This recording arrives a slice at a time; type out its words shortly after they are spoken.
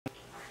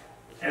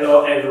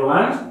Hello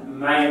everyone,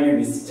 my name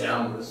is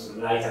Mr.Abura Ambrose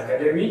from Light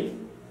Academy.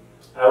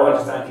 I want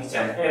to thank each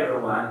and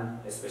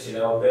everyone,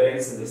 especially our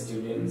parents and the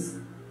students,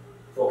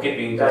 for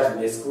keeping in touch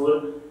with the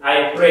school.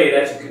 I pray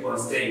that you keep on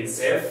staying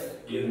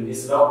safe during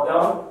this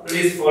lockdown.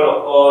 Please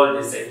follow all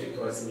the safety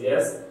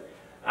procedures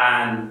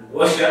and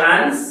wash your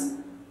hands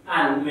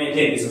and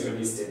maintain the social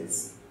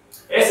distance.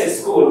 As a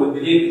school, we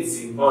believe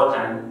it's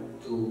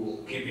important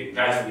to keep in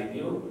touch with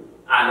you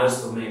and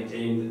also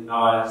maintain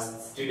our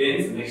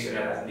students, make sure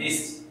that at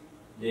least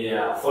they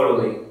are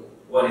following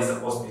what is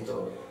supposed to be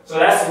taught. So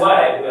that's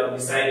why we have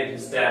decided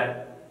to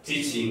start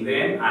teaching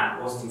them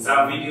and posting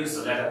some videos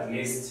so that at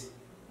least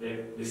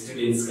the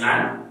students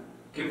can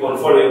keep on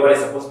following what is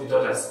supposed to be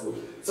taught at school.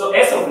 So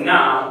as of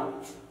now,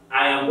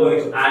 I am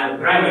going to add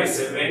primary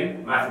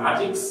 7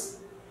 mathematics,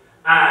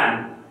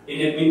 and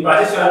in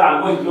particular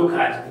I'm going to look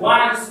at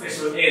one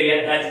special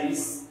area, that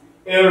is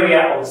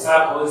area of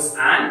circles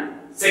and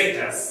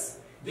sectors.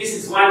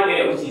 This is one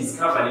area which is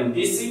covered in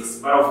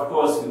D6, but of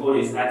course we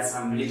always add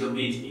some little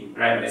bit in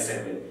primary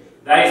 7.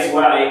 That is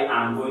why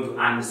I'm going to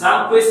answer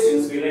some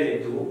questions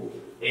related to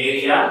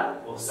area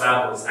of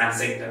circles and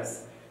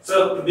sectors.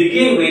 So to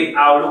begin with,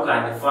 I'll look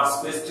at the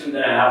first question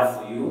that I have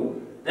for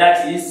you.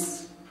 That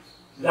is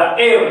the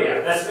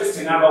area. That's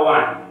question number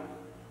 1.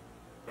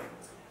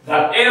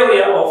 The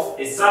area of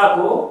a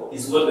circle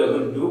is what we're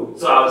going to do.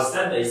 So I'll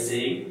start by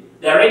saying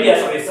the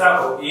radius of a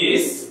circle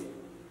is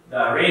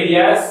the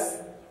radius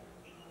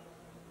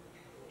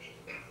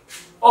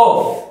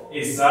of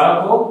a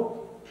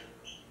circle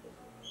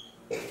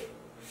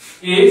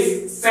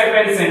is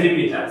 7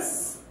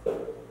 centimeters.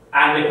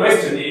 And the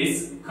question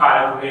is,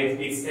 calculate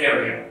its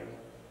area.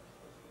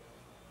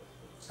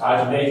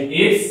 Calculate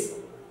its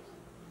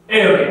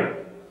area.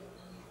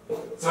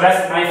 So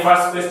that's my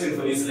first question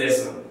for this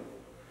lesson.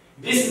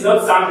 This is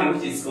not something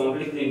which is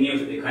completely new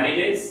to the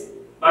candidates,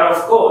 but of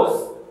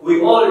course, we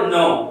all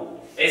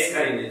know as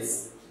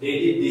candidates, they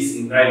did this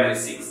in primary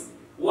 6.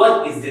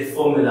 What is the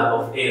formula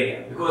of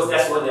area? Because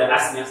that's what they're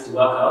asking us to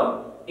work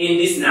out in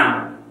this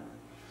number.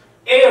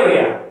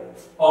 Area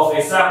of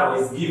a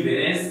circle is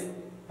given as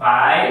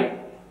pi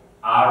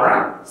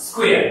r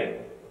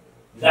squared.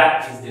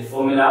 That is the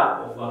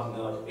formula of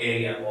working out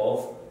area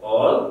of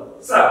all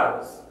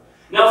circles.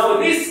 Now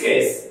for this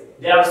case,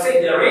 they have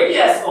said the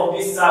radius of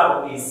this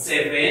circle is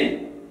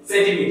 7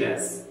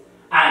 centimeters.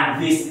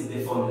 And this is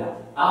the formula.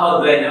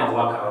 How do I now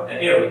work out the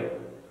area?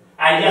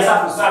 I just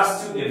have to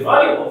substitute the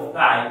value of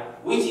pi,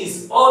 which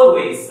is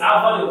always,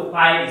 our value of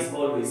pi is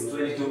always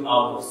 22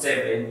 out of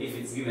 7 if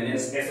it's given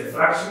as a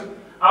fraction.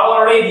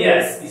 Our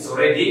radius is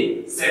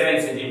already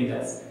 7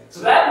 centimeters.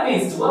 So that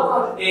means to work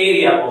out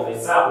area of a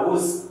circle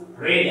whose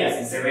radius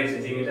is 7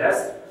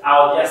 centimeters,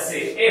 I'll just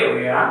say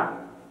area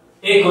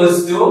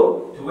equals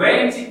to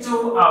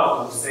 22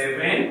 out of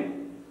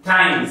 7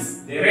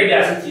 times the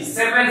radius, which is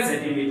 7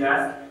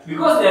 centimeters.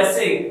 Because they are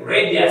saying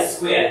radius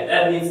squared,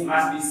 that means it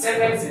must be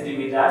 7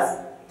 centimeters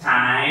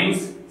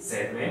times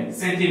 7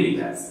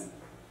 centimeters.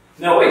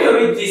 Now when you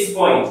reach this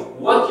point,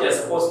 what you are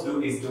supposed to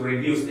do is to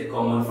reduce the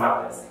common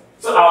factors.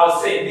 So I will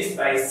say this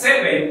by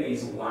 7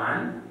 is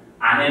 1,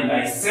 and then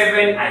by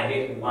 7 I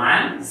get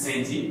 1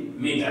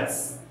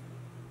 centimeters.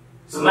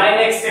 So my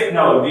next step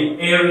now will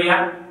be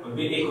area will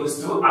be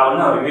equals to, I will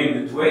now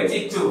remain with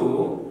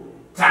 22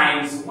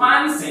 times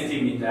 1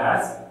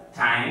 centimeters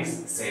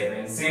times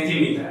 7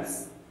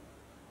 centimeters.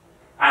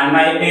 And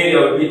my area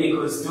will be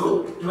equals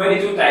to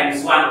 22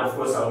 times 1, of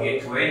course I'll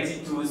get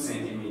 22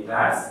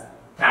 centimeters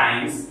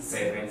times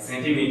 7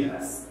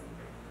 centimeters.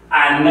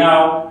 And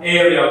now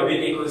area will be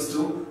equals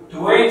to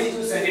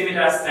 22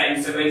 centimeters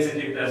times 7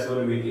 centimeters.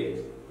 What do we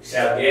get? We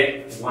shall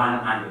get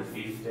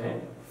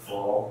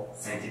 154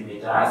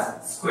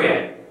 centimeters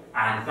squared.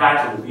 And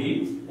that will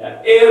be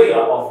the area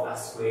of a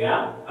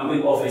square,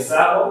 of a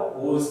circle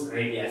whose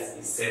radius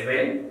is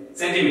 7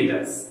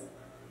 centimeters.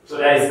 So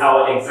that is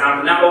our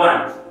example number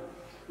 1.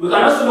 We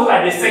can also look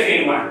at the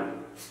second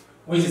one,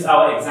 which is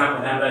our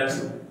example number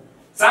 2.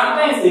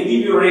 Sometimes they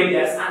give you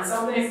radius and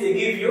sometimes they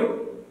give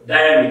you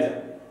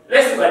diameter.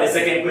 Let's look at the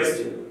second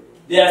question.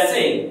 They are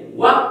saying,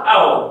 work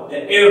out the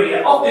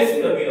area of the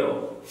figure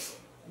below.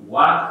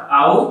 Work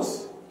out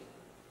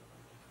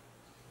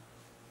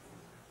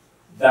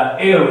the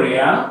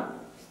area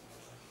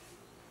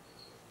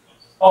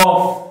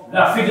of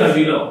the figure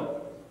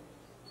below.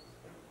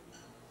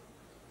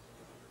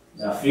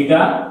 The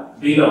figure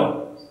below.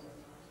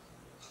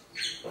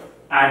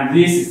 And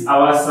this is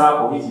our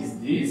circle, which is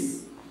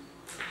this.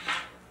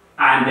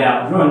 And they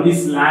have drawn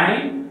this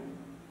line,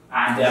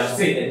 and they have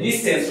said the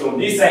distance from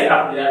this side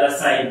up to the other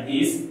side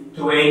is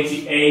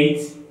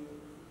 28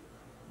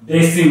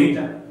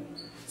 decimeter.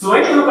 So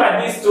when you look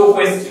at these two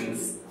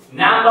questions,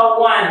 number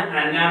 1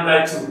 and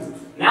number 2.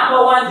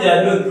 Number 1, they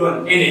have not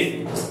drawn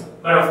anything.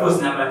 But of course,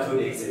 number 2,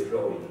 there is a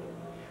drawing.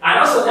 And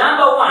also,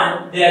 number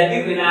 1, they are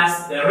giving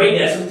us the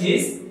radius, which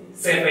is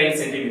 7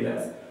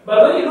 centimeters.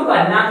 But when you look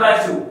at number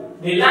 2,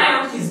 the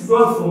line which is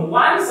drawn from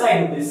one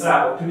side of the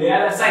circle to the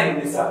other side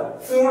of the circle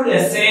through the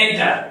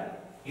center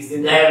is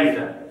the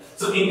diameter.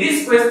 So in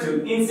this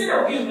question, instead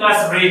of giving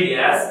us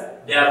radius,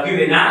 they have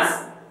given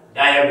us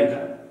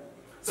diameter.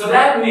 So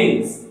that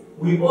means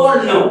we all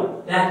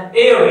know that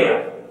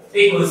area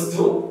equals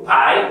to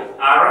pi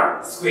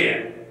r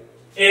squared.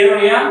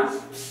 Area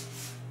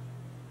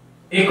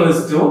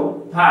equals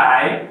to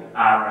pi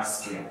r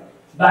squared.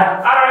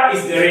 But r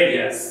is the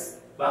radius.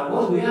 But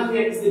what we have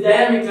here is the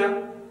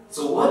diameter.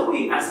 So what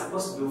we are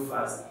supposed to do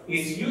first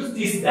is use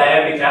this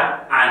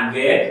diameter and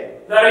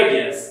get the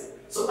radius.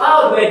 So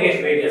how do I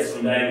get radius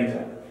from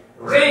diameter?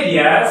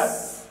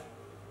 Radius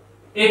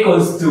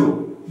equals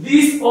to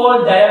this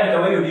whole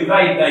diameter. When you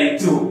divide by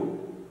 2,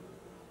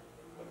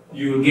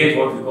 you will get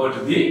what we call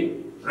to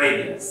be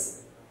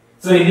radius.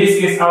 So in this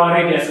case, our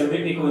radius will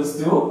be equals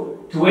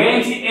to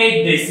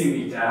 28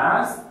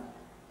 decimeters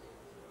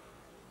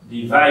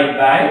divided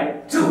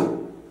by 2.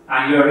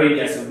 And your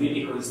radius will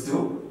be equals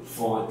to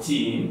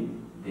 14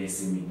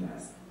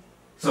 decimeters.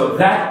 So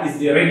that is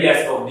the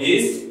radius of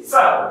this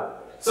circle.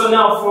 So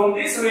now from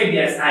this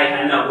radius, I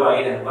can now go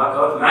ahead and work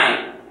out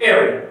my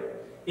area.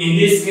 In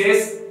this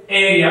case,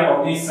 area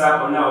of this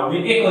circle now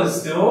will be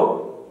equals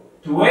to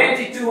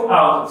 22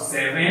 out of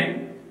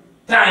 7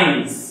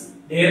 times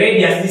the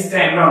radius this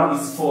time round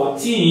is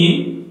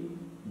 14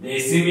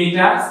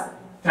 decimeters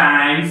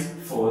times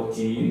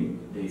 14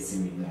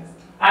 decimeters.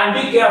 And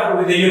be careful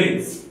with the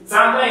units.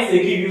 Sometimes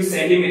they give you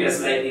centimeters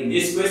like in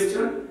this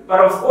question, but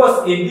of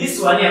course in this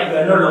one here we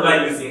are no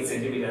longer using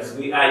centimeters,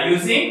 we are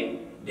using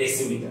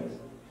decimeters.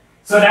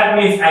 So that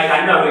means I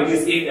can now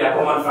reduce if they are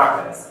common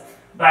factors.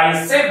 By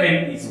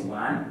 7 is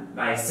 1,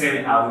 by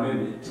 7 I will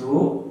remember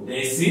 2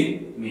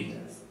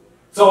 decimeters.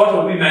 So what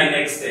will be my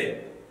next step?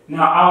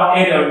 Now our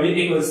area will be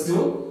equals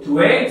to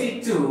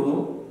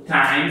 22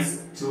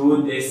 times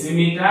 2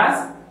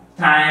 decimeters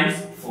times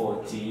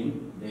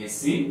 14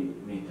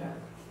 decimeters.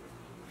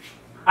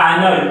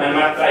 And now you can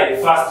multiply the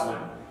first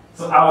one.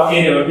 So our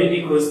area will be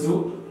equals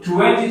to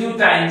 22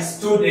 times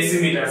 2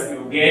 decimeters,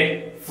 you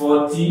get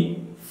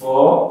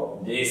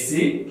 44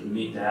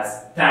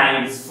 decimeters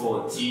times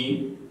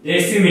 14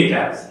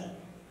 decimeters.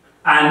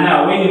 And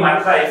now when you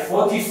multiply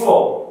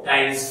 44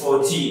 times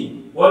 14,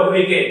 what do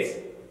we get?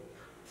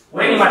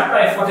 When you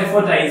multiply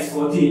 44 times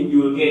 14, you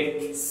will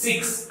get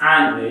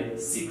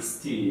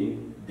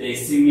 616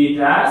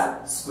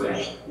 decimeters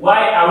squared.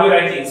 Why are we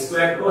writing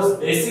square? Because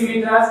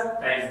decimeters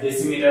times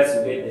decimeters,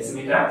 you get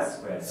decimeters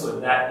squared. So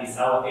that is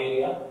our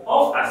area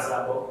of a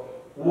circle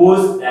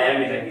whose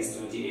diameter is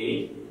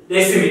 28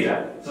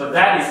 decimeters. So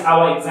that is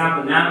our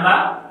example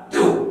number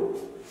 2.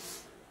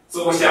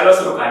 So we shall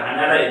also look at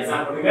another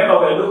example. Remember,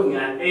 we are looking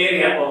at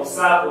area of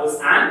circles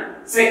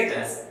and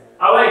sectors.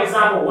 Our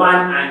example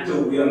 1 and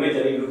 2, we are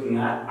majorly looking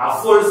at a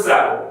full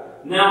circle.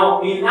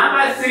 Now, in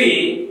number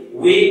 3,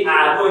 we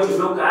are going to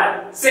look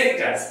at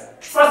sectors.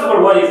 First of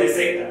all, what is a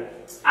sector?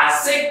 A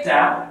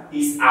sector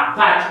is a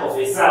part of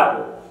a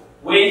circle.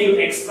 When you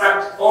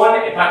extract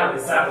only a part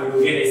of the circle,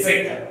 you get a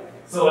sector.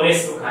 So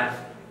let's look at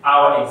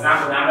our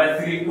example number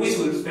 3, which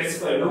will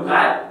specifically look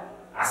at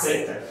a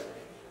sector.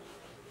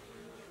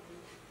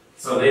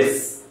 So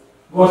let's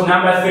go to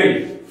number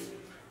 3.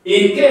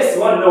 In case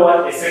you want to know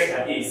what a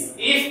sector is,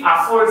 if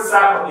a full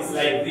circle is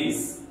like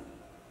this,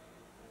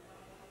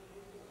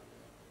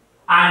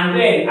 and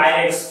then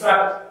I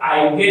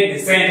get the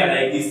center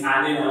like this,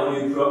 and then I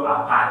only draw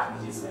a part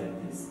which is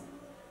like this.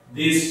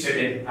 This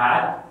shaded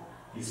part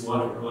is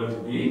what we call to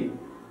be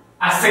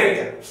a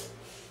sector.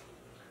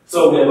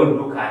 So we are going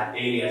to look at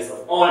areas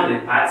of all the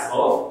parts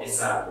of a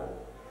circle.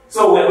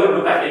 So we are going to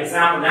look at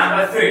example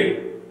number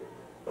 3.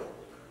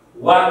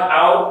 Work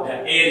out the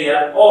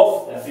area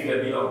of the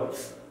figure below.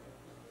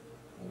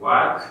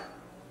 Work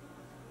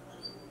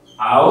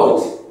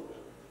out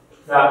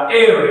the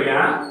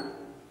area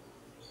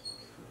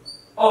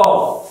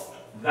of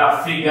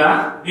the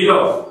figure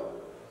below.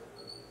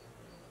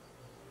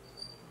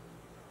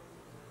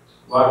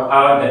 Work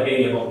out the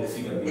area of the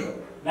figure below.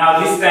 Now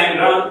this time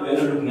around, we are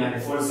not looking at the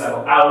full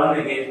circle. I will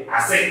only get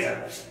a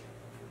sector.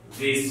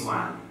 This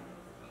one.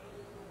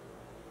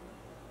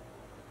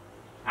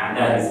 And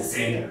that is the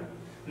center.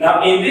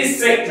 Now in this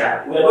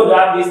sector, we are going to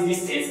have this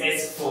distance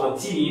as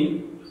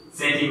 14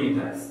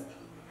 centimeters.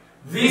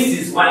 This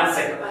is one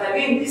sector. But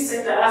again, this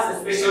sector has a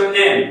special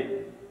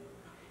name.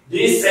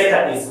 This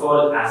sector is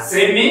called a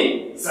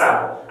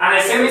semicircle. And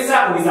a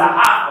semicircle is a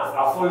half of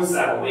a full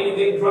circle. When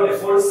you draw a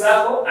full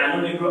circle and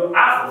only draw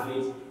half of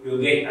it, you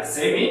get a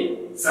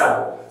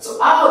semicircle. So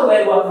how do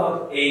I work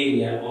out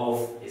area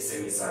of a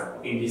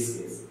semicircle in this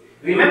case?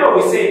 Remember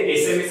we said a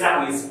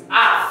semicircle is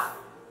half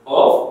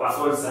of a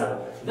full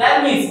circle.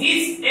 That means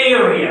its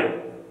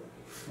area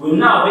will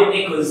now be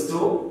equals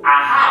to a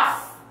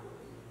half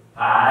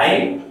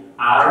pi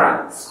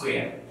r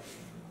squared.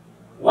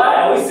 Why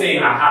are we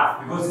saying a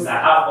half? Because it's a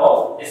half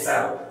of a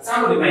circle.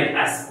 Somebody might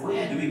ask,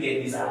 where do we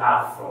get this a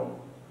half from?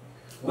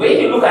 When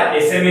you look at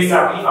a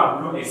semicircle, if I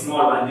draw a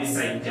small one this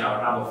side, which I will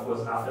have of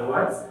course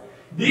afterwards,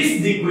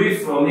 this degree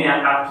from here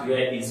up to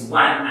here is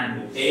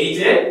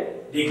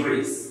 180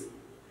 degrees.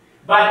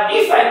 But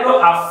if I draw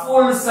a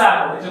full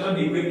circle, the total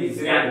degree is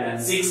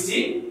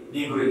 360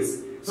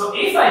 degrees. So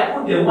if I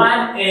put the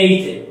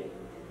 180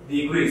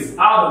 degrees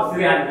out of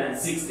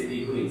 360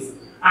 degrees.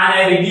 And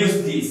I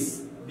reduce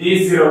this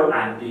 0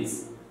 and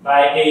this.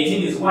 By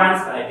 18 is 1,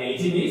 by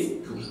 18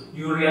 is 2.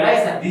 You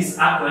realize that this is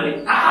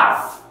actually a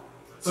half.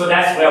 So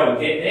that's where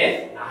we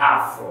get the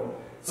half from.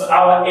 So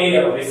our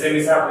area of a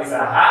semicircle is a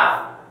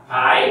half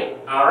pi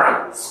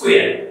r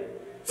squared.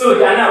 So we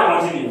can now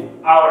continue.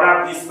 I'll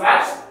wrap this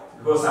part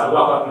because I'll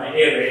work out my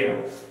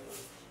area.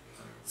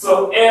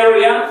 So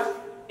area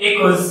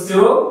equals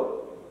to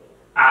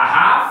a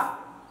half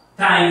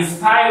times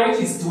pi, which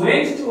is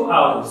 22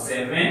 out of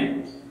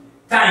 7,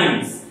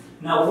 times.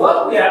 Now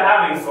what we are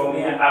having from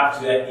here up to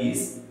here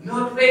is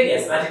not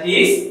radius, but it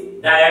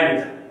is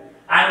diameter.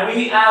 And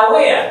we are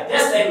aware,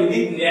 just like we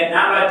did in the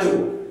number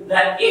 2,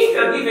 that if you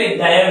are given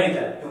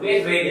diameter, to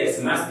get radius,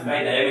 you must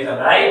divide diameter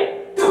by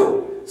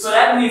 2. So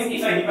that means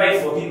if I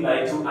divide 14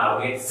 by 2,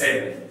 I'll get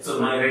 7. So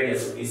my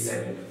radius will be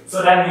 7.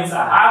 So that means a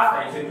half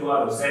times 22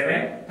 out of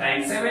 7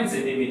 times 7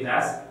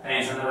 centimeters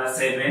times another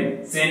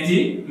 7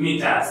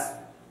 centimeters.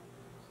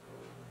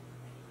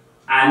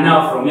 And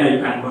now from here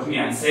you can go to me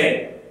and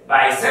say,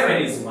 by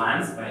 7 is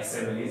 1, by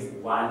 7 is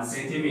 1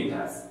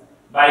 centimeters.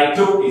 By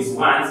 2 is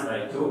 1,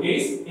 by 2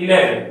 is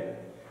 11.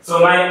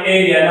 So my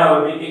area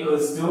now will be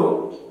equals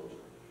to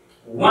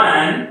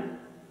 1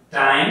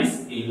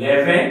 times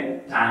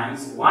 11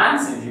 times 1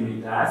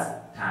 centimeters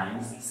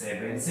times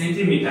 7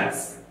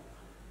 centimeters.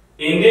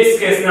 In this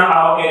case now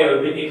our area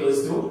will be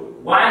equals to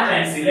 1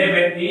 times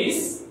 11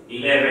 is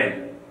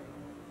 11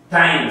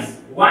 times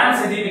 1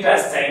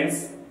 centimeters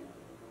times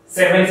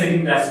 7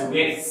 centimeters, you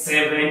get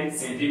 7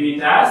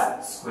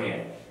 centimeters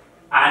squared.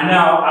 And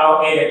now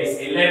our area is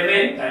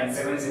 11 times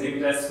 7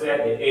 centimeters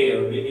squared. The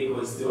area will be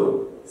equals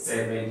to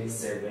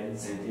 77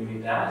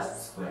 centimeters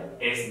squared.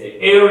 It's the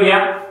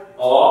area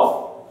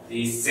of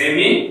the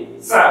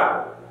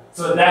semicircle.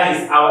 So that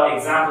is our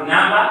example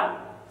number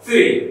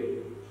 3.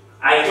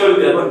 I told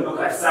you we are going to look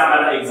at some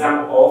other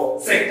example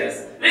of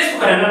sectors. Let's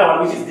look at another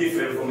one which is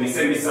different from a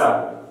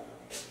semicircle,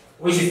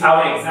 which is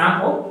our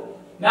example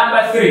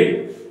number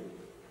 3.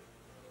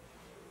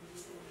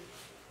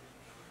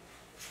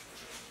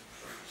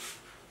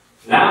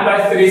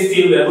 Number 3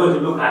 still we are going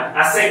to look at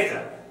a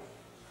sector.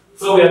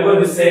 So we are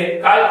going to say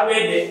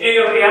calculate the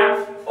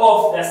area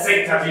of the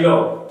sector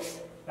below.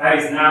 That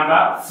is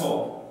number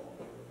 4.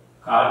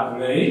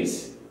 Calculate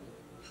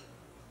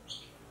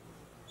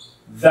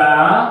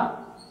the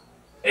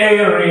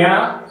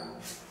area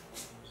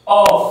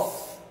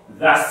of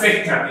the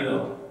sector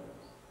below.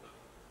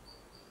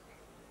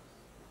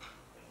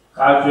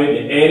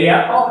 Calculate the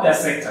area of the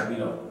sector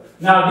below.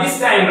 Now this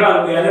time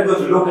round we are not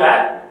going to look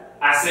at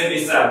a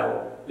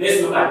semicircle.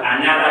 Let's look at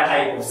another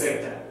type of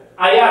sector.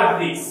 I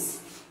have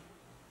this,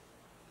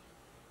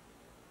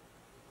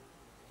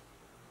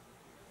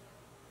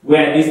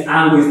 where this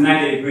angle is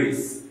 90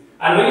 degrees.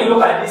 And when you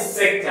look at this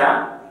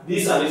sector,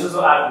 this one is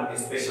also having a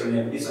special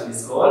name. This one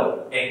is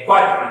called a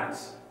quadrant.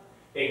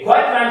 A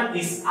quadrant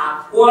is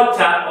a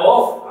quarter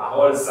of a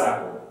whole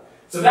circle.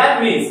 So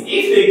that means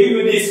if they give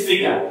you this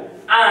figure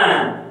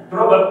and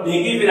probably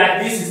they give you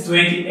that this is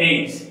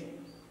 28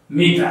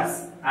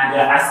 meters and they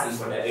are asking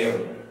for the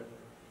area.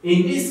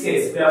 In this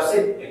case, we have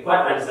said a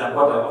quadrant is a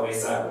quarter of a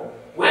circle.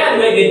 Where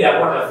do I get the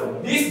quarter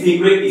from? This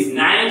degree is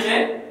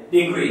 90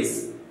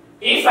 degrees.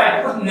 If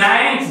I put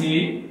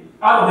 90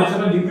 out of the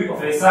total degree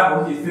of a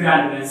circle, which is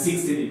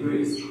 360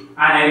 degrees, and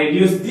I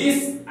reduce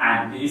this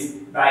and this,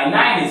 by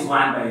 9 is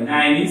 1, by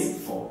 9 is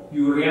 4.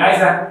 You realize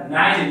that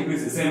 90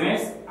 degrees is the same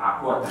as a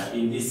quarter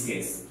in this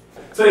case.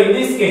 So in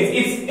this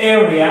case, its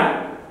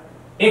area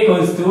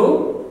equals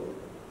to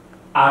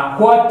a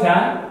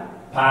quarter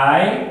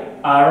pi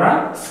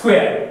r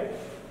squared.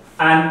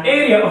 And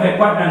area of a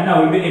quadrant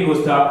now will be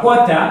equals to a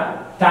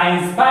quarter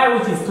times pi,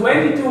 which is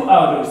 22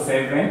 out of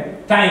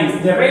 7,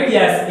 times the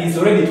radius is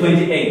already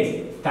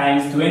 28,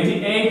 times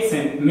 28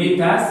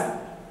 centimeters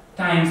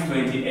times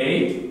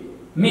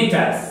 28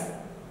 meters.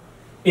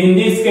 In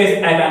this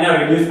case, I can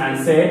now reduce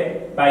and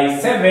say by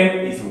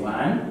 7 is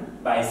 1,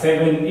 by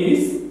 7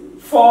 is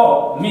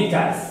 4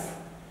 meters.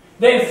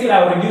 Then still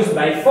I will reduce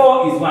by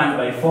 4 is 1,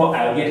 by 4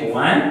 I will get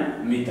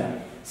 1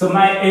 meter. So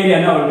my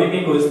area now will be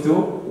equals to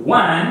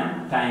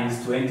 1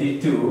 times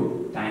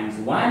 22 times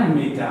 1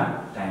 meter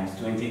times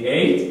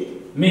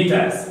 28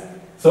 meters.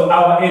 So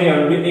our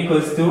area will be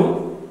equals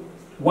to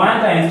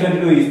 1 times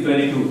 22 is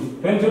 22.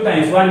 22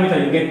 times 1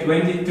 meter you get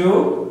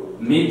 22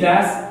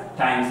 meters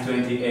times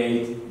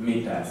 28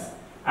 meters.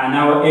 And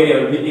our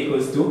area will be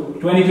equals to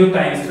 22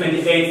 times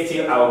 28,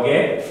 still I will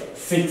get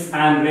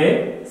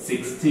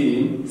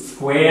 616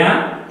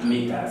 square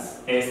meters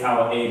as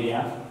our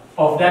area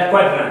of that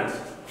quadrant.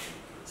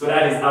 So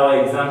that is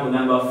our example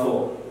number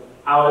 4.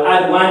 I will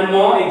add one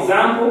more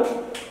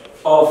example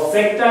of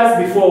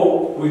sectors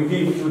before we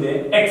give to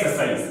the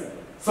exercise.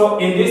 So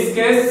in this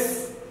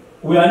case,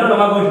 we are no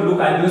longer going to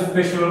look at those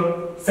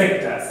special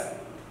sectors.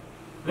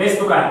 Let's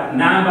look at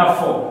number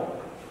 4.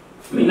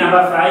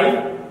 Number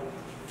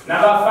 5.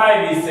 Number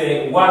 5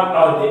 is work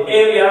out the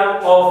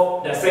area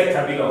of the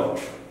sector below.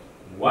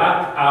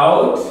 Work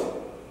out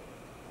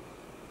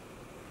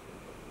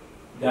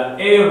the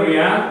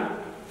area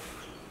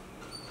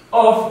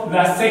of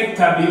the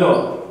sector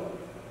below.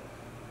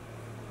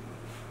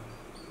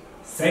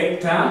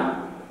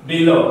 Sector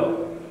below.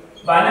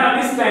 But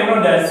now this time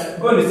around, that's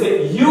going to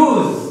say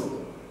use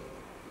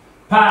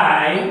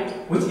pi,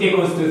 which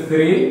equals to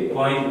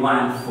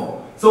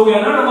 3.14. So we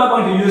are no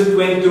longer going to use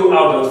 22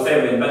 out of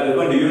 7, but we're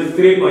going to use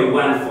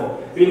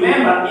 3.14.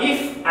 Remember,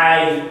 if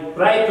I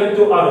write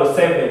 22 out of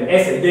 7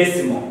 as a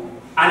decimal,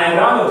 and I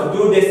round up to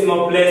 2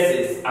 decimal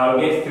places, I'll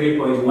get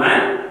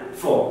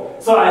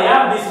 3.14. So I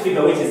have this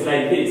figure which is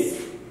like this.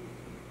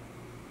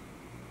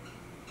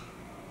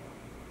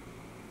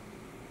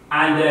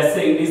 And they're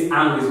saying this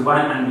angle is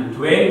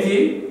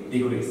 120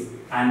 degrees.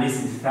 And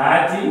this is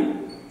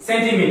 30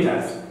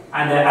 centimeters.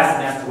 And they're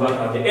asking us to work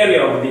out the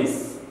area of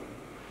this.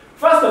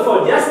 First of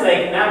all, just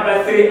like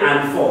number 3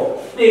 and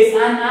 4, there is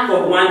an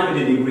angle of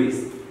 120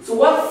 degrees. So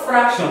what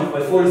fraction of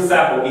a full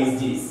circle is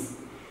this?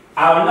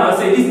 I will now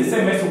say this is the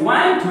same as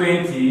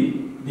 120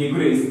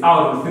 degrees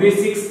out of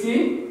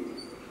 360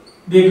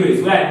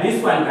 degrees. Where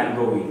this one can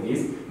go with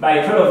this.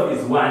 By 12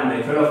 is 1,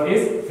 by 12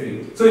 is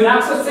 3. So in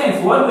actual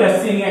sense, what we are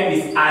seeing here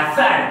is a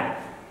third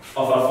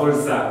of a full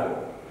circle.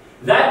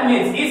 That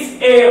means its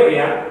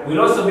area will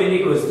also be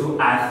equals to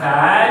a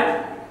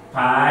third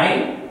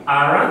pi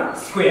r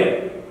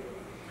squared.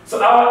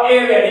 So our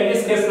area in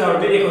this case now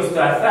will be equals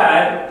to a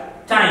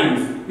third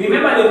times.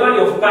 Remember the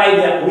value of pi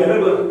there, we are not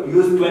going to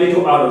use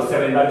 22 out of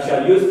 7, but we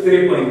shall use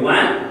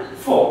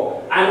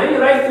 3.14. And when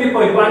you write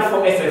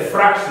 3.14 as a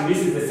fraction, this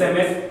is the same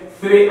as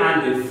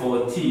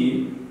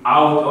 340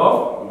 out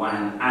of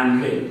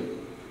 100.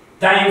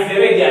 Times the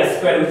radius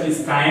squared, which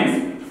is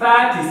times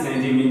 30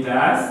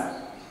 centimeters,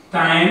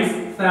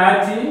 times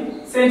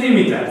 30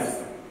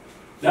 centimeters.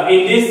 Now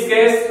in this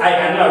case, I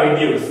can now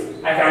reduce.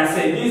 I can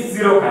say this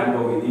 0 can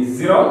go with this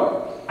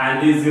 0,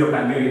 and this 0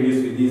 can be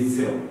reduced with this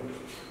 0.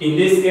 In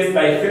this case,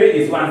 by 3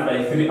 is 1,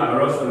 by 3 I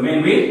will also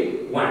remain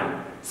with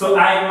 1. So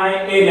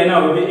my area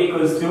now will be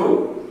equals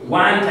to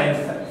 1 times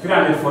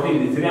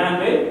 314 is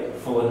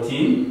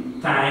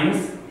 314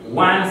 times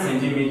 1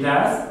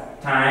 centimeters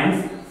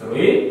times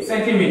 3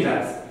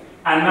 centimeters.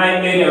 And my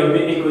area will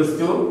be equals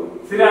to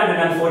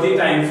 340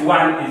 times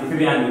 1 is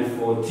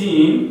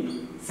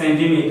 314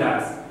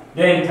 centimeters.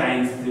 Then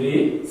times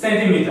 3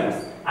 centimeters.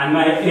 And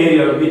my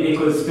area will be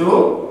equals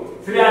to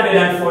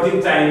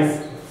 340 times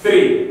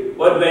 3.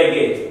 What do I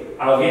get?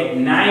 I'll get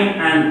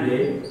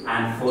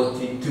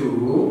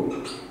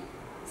 942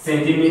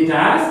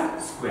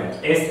 centimeters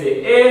squared. It's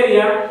the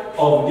area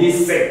of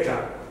this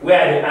sector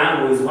where the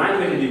angle is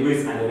 120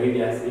 degrees and the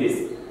radius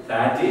is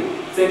 30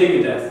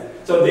 centimeters.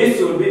 So this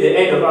will be the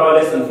end of our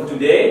lesson for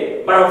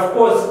today. But of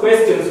course,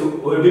 questions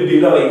will be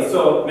below it.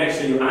 So make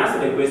sure you answer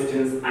the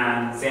questions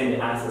and send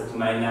the answers to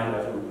my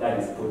number that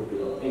is put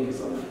below. Thank you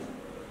so much.